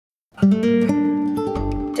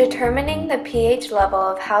Determining the pH level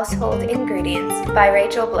of household ingredients by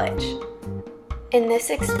Rachel Blitch. In this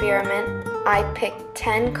experiment, I picked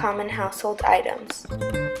 10 common household items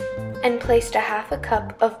and placed a half a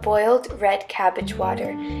cup of boiled red cabbage water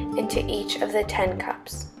into each of the 10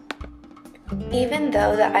 cups. Even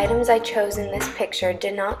though the items I chose in this picture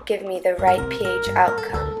did not give me the right pH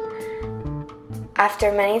outcome,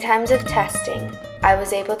 after many times of testing, I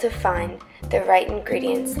was able to find the right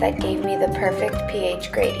ingredients that gave me the perfect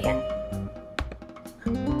pH gradient.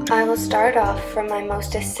 I will start off from my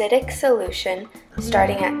most acidic solution,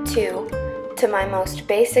 starting at 2, to my most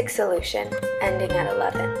basic solution, ending at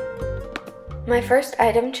 11. My first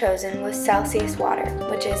item chosen was Celsius water,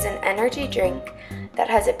 which is an energy drink that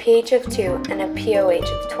has a pH of 2 and a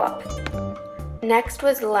pOH of 12. Next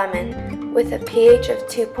was lemon, with a pH of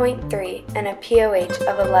 2.3 and a pOH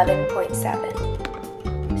of 11.7.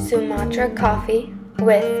 Sumatra coffee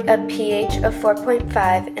with a pH of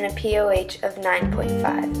 4.5 and a pOH of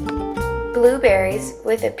 9.5. Blueberries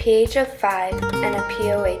with a pH of 5 and a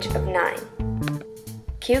pOH of 9.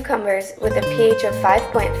 Cucumbers with a pH of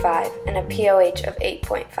 5.5 and a pOH of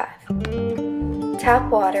 8.5. Tap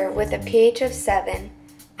water with a pH of 7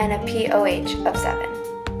 and a pOH of 7.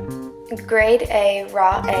 Grade A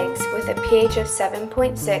raw eggs with a pH of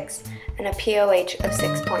 7.6 and a pOH of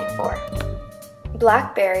 6.4.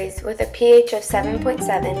 Blackberries with a pH of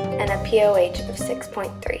 7.7 and a pOH of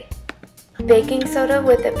 6.3. Baking soda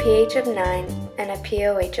with a pH of 9 and a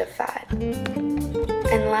pOH of 5.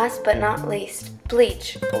 And last but not least,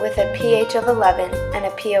 bleach with a pH of 11 and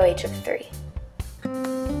a pOH of 3.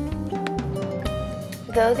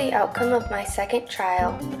 Though the outcome of my second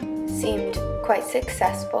trial seemed quite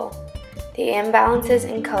successful, the imbalances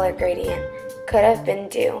in color gradient could have been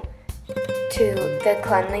due to the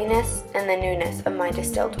cleanliness and the newness of my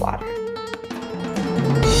distilled water.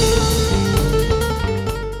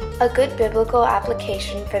 A good biblical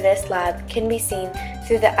application for this lab can be seen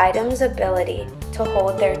through the item's ability to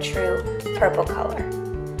hold their true purple color,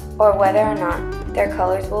 or whether or not their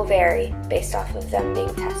colors will vary based off of them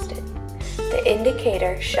being tested. The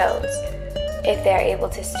indicator shows if they're able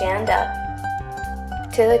to stand up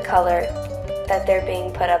to the color that they're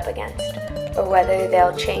being put up against, or whether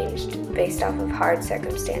they'll change based off of hard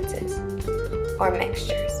circumstances or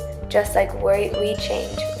mixtures, just like we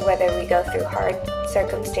change whether we go through hard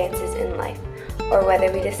circumstances in life or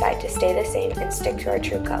whether we decide to stay the same and stick to our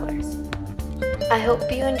true colors. I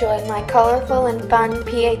hope you enjoyed my colorful and fun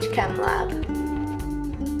pH Chem Lab.